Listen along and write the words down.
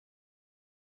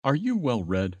Are You Well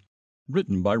Read?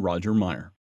 Written by Roger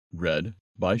Meyer. Read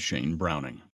by Shane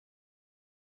Browning.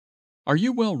 Are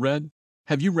you well read?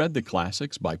 Have you read the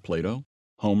classics by Plato,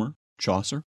 Homer,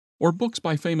 Chaucer, or books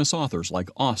by famous authors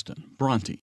like Austen,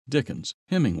 Bronte, Dickens,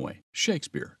 Hemingway,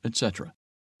 Shakespeare, etc.?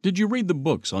 Did you read the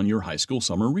books on your high school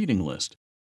summer reading list?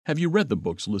 Have you read the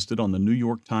books listed on the New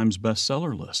York Times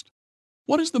bestseller list?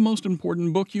 What is the most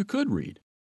important book you could read?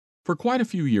 For quite a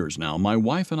few years now, my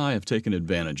wife and I have taken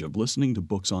advantage of listening to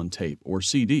books on tape or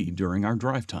CD during our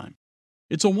drive time.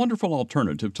 It's a wonderful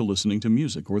alternative to listening to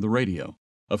music or the radio.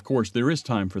 Of course, there is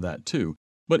time for that too,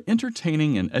 but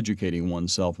entertaining and educating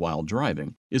oneself while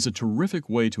driving is a terrific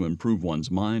way to improve one's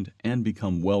mind and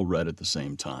become well-read at the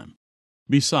same time.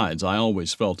 Besides, I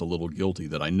always felt a little guilty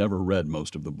that I never read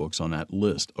most of the books on that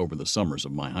list over the summers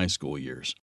of my high school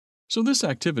years. So this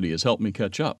activity has helped me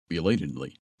catch up,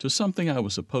 belatedly, to something I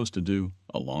was supposed to do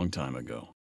a long time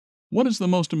ago. What is the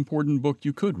most important book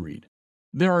you could read?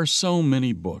 There are so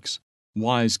many books.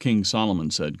 Wise King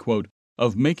Solomon said, quote,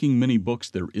 "Of making many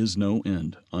books there is no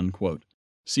end," unquote.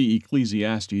 See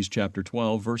Ecclesiastes chapter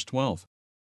 12, verse 12.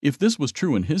 If this was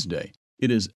true in his day, it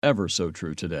is ever so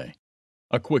true today.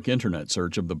 A quick internet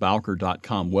search of the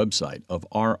Bowker.com website of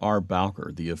R.R.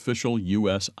 Bowker, the official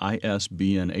U.S.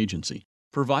 ISBN agency,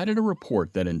 provided a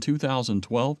report that in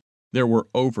 2012, there were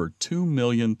over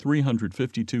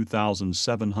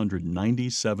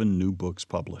 2,352,797 new books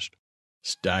published.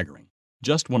 Staggering.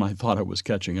 Just when I thought I was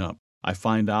catching up, I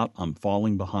find out I'm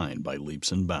falling behind by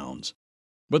leaps and bounds.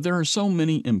 But there are so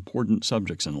many important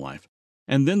subjects in life.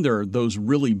 And then there are those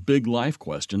really big life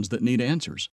questions that need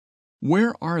answers.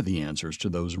 Where are the answers to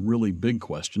those really big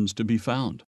questions to be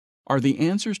found? Are the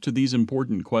answers to these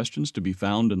important questions to be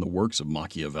found in the works of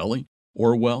Machiavelli,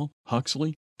 Orwell,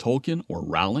 Huxley, Tolkien, or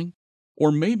Rowling? Or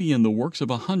maybe in the works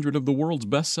of 100 of the world's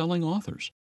best-selling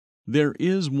authors? There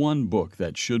is one book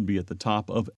that should be at the top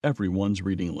of everyone's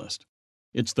reading list.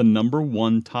 It's the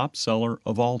 #1 top seller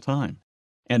of all time,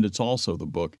 and it's also the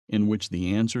book in which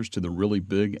the answers to the really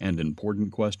big and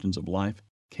important questions of life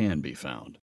can be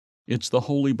found. It's the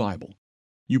Holy Bible.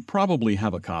 You probably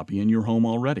have a copy in your home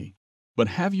already, but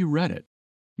have you read it?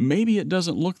 Maybe it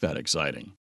doesn't look that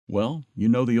exciting. Well, you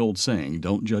know the old saying,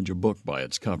 don't judge a book by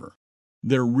its cover.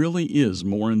 There really is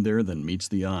more in there than meets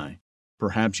the eye.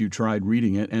 Perhaps you tried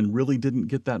reading it and really didn't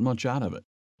get that much out of it.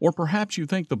 Or perhaps you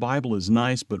think the Bible is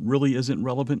nice but really isn't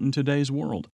relevant in today's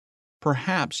world.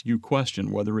 Perhaps you question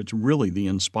whether it's really the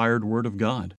inspired Word of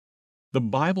God. The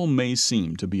Bible may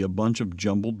seem to be a bunch of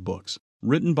jumbled books,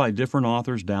 written by different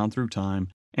authors down through time,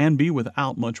 and be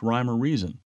without much rhyme or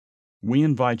reason. We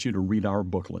invite you to read our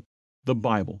booklet, The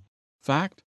Bible,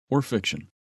 Fact or Fiction.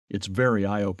 It's very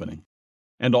eye-opening.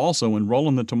 And also enroll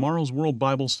in the Tomorrow's World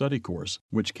Bible Study course,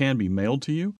 which can be mailed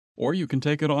to you, or you can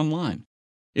take it online.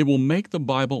 It will make the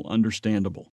Bible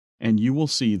understandable, and you will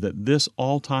see that this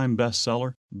all-time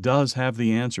bestseller does have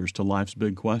the answers to life's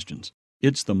big questions.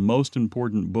 It's the most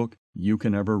important book you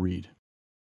can ever read.